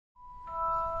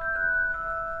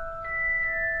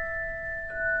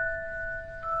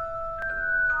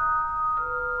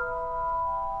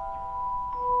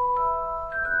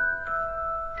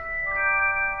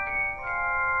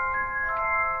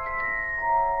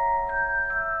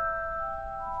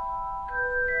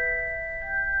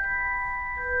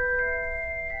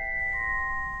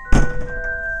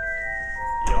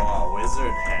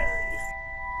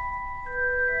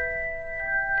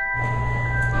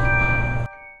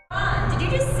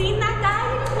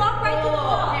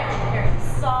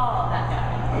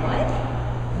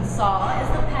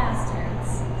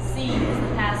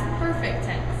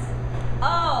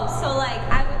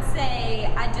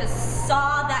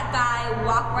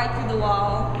right through the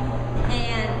wall.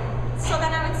 And so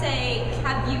then I would say,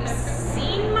 have you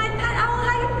seen my pet owl,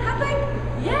 Hedwig?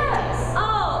 Yes.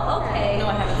 Oh, okay. No,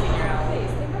 I haven't seen your owl.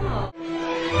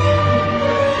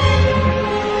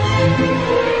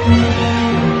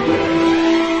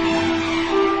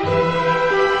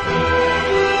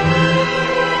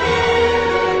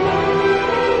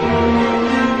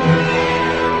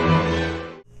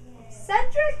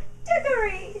 Cedric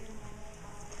Diggory.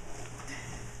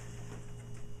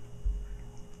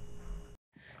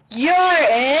 You're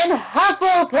in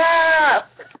Hufflepuff!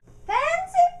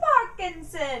 Pansy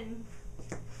Parkinson.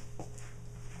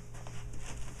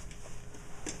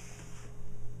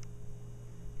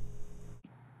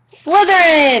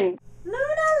 Slytherin!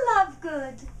 Luna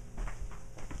Lovegood.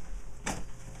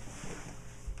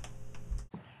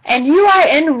 And you are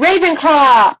in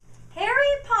Ravenclaw!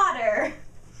 Harry Potter.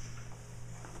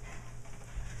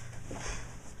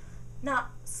 Not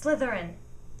Slytherin.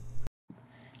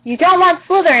 You don't want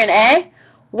Slytherin, eh?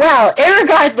 Well,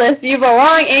 irregardless, you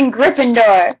belong in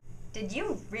Gryffindor. Did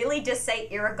you really just say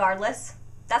irregardless?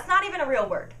 That's not even a real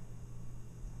word.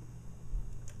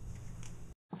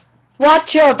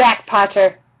 Watch your back,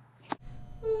 Potter.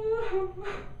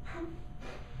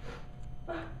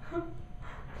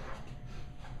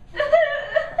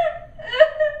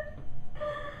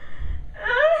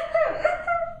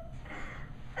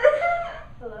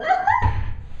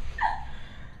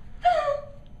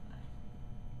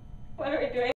 What are we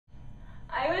doing?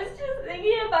 I was just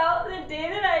thinking about the day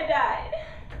that I died.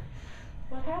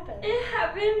 What happened? It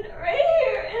happened right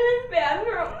here in this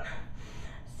bathroom.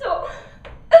 So,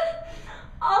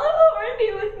 all of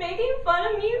Hornby was making fun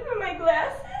of me for my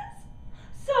glasses.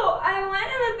 So, I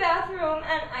went in the bathroom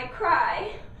and I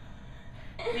cried.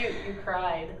 You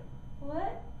cried.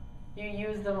 What? You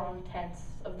used the wrong tense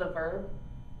of the verb.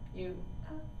 You.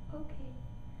 Okay.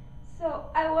 So,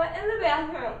 I went in the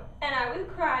bathroom and I was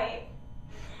crying.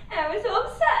 And I was so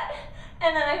upset.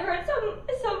 And then I heard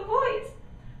some voice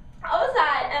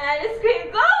outside and I just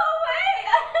screamed, "Go away!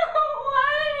 I don't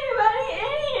want anybody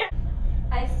in here!"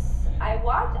 I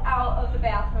walked out of the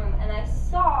bathroom and I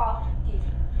saw these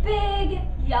big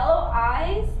yellow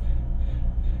eyes,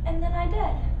 and then I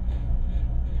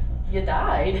did. You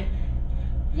died?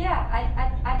 Yeah,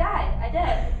 I died. I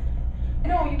did.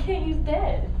 No, you can't use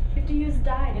dead. You have to use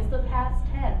died. It's the past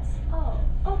tense. Oh,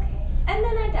 okay. And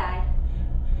then I died.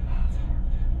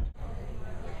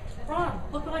 Ron,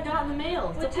 look what I got in the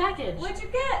mail. It's a package. What'd you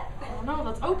get? Oh no,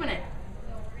 let's open it.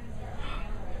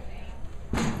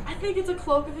 I think it's a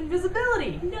cloak of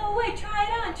invisibility. No way, try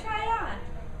it on, try it on.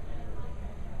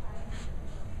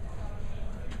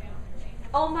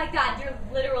 Oh my god, you're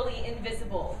literally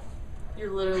invisible.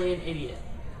 You're literally an idiot.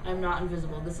 I'm not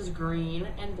invisible. This is green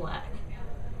and black.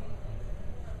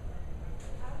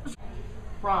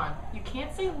 Ron, you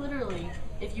can't say literally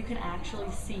if you can actually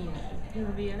see me. You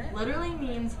wanna be in it? Literally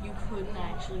means you couldn't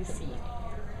actually see me.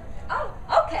 Oh,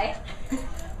 okay.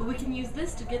 But we can use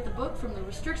this to get the book from the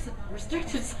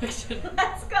restricted section.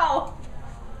 Let's go.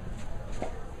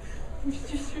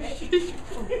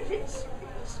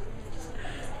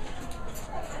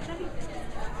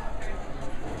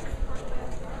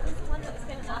 One that's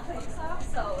gonna knock books off,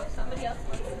 so if somebody else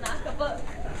wants to knock a book.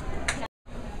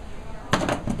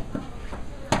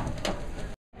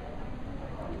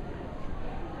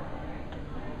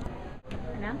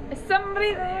 Is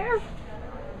somebody there?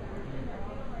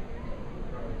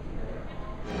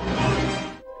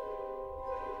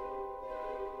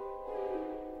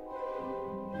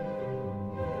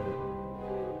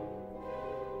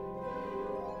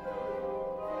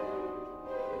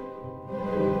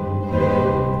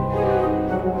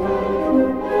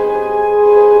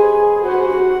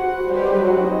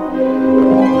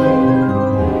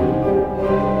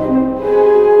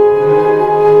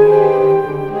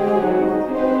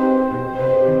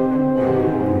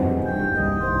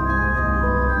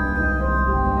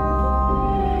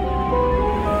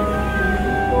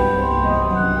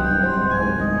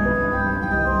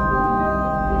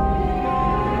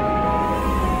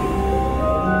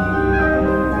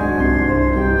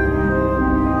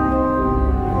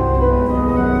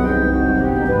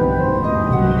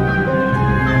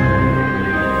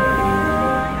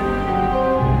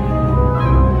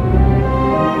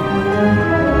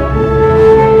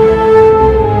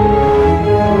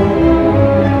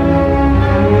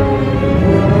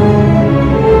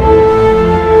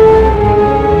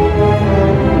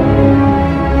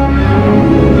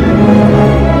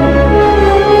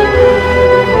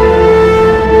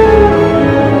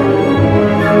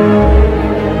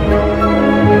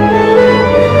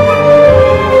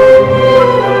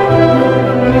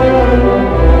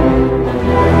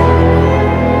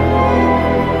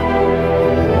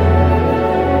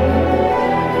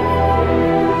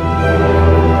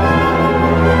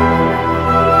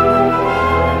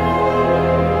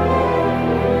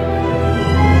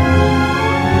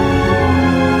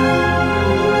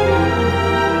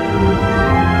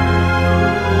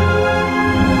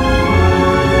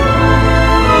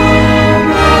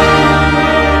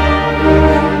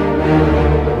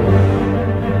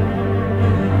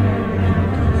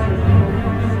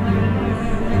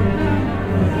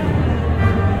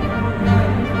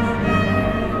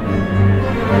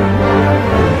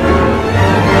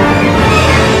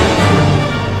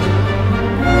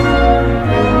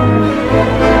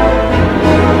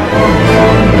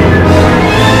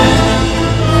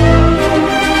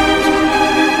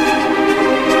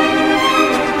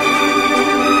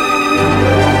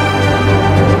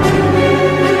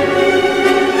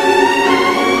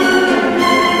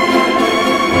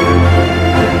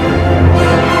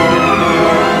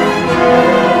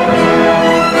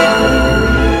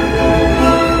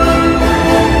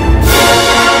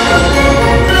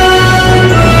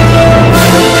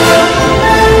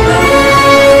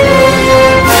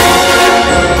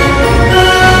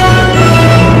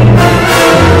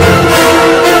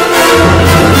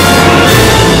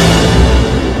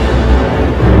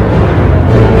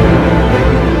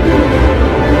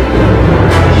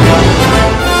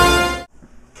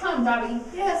 on, Dobby.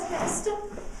 Yes, Master.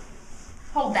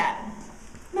 Hold that.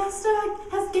 Master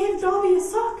has gave Dobby a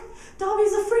sock.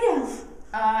 Dobby's a free elf.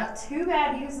 Too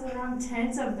bad you used the wrong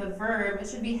tense of the verb. It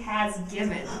should be has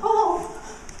given. Oh,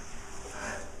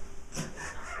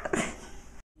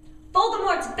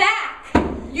 Voldemort's back!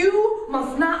 you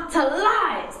must not tell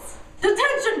lies.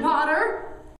 Detention, Potter.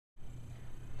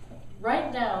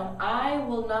 Write down, I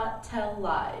will not tell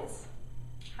lies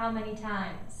How many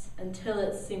times? until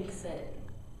it sinks in.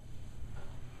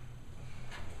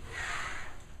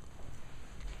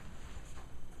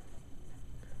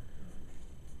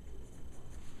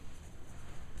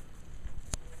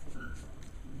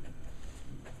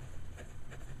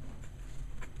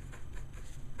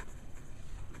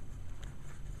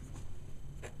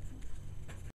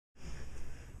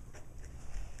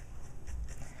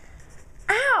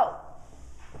 Ow!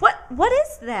 What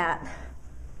is that?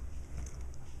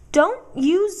 Don't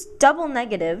use double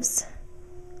negatives.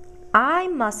 I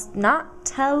must not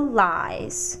tell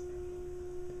lies.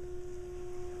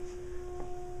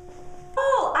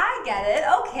 Oh, I get it.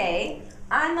 Okay.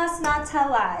 I must not tell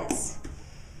lies.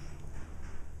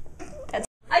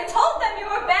 I told them you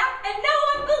were back and no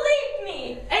one believed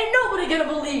me! Ain't nobody gonna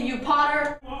believe you,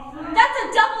 Potter. That's a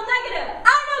double negative!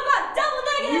 I know about double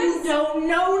negatives! You don't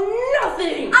know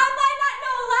nothing. I might not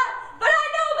know a lot, but I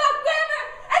know about grammar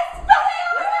and spelling.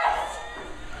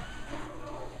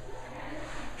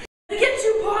 Get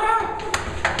you, Potter.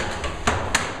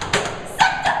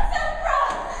 Sectum sempra!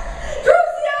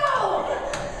 Crucio.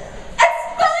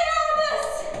 Expelliarmus!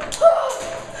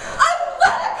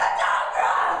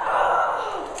 Abracadabra!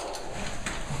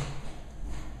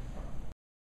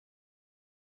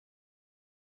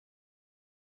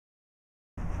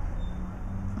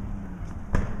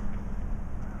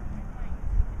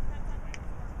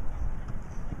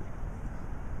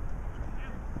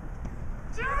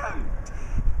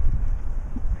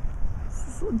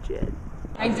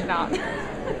 I did not. Shit.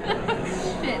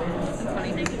 That's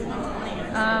funny.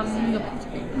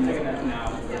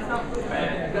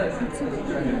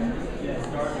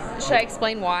 Should I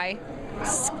explain why?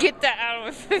 Just get that out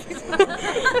of my face.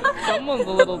 Someone's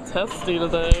a little testy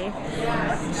today.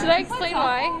 Should I explain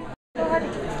why?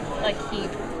 Like heat.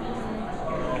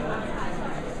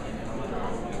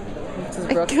 This is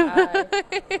Brooke's eye.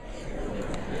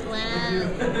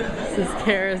 This is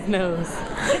Kara's nose.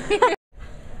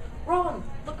 Ron,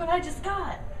 look what I just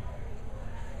got.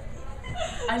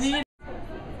 I need.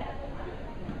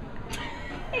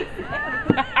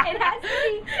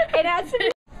 It has to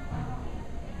be.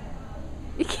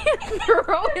 You can't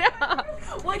throw it up.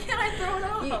 Why can't I throw it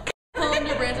up? Pull in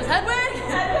your branches. Hedwig!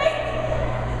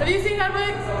 Have you seen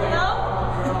Hedwig?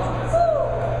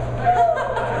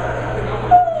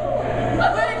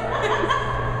 Hedwig!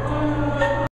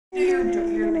 Do your door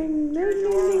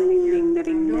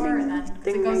and then if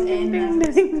it goes in, then the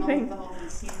whole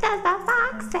scene.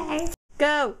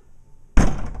 Go.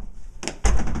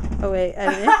 Oh wait,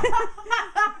 I didn't.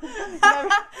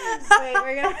 Wait,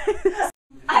 we're gonna.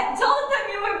 I told them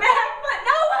you were back, but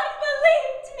no one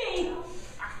believed me!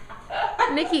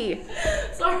 Nikki.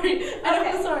 Sorry. I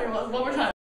know. Sorry. One more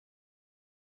time.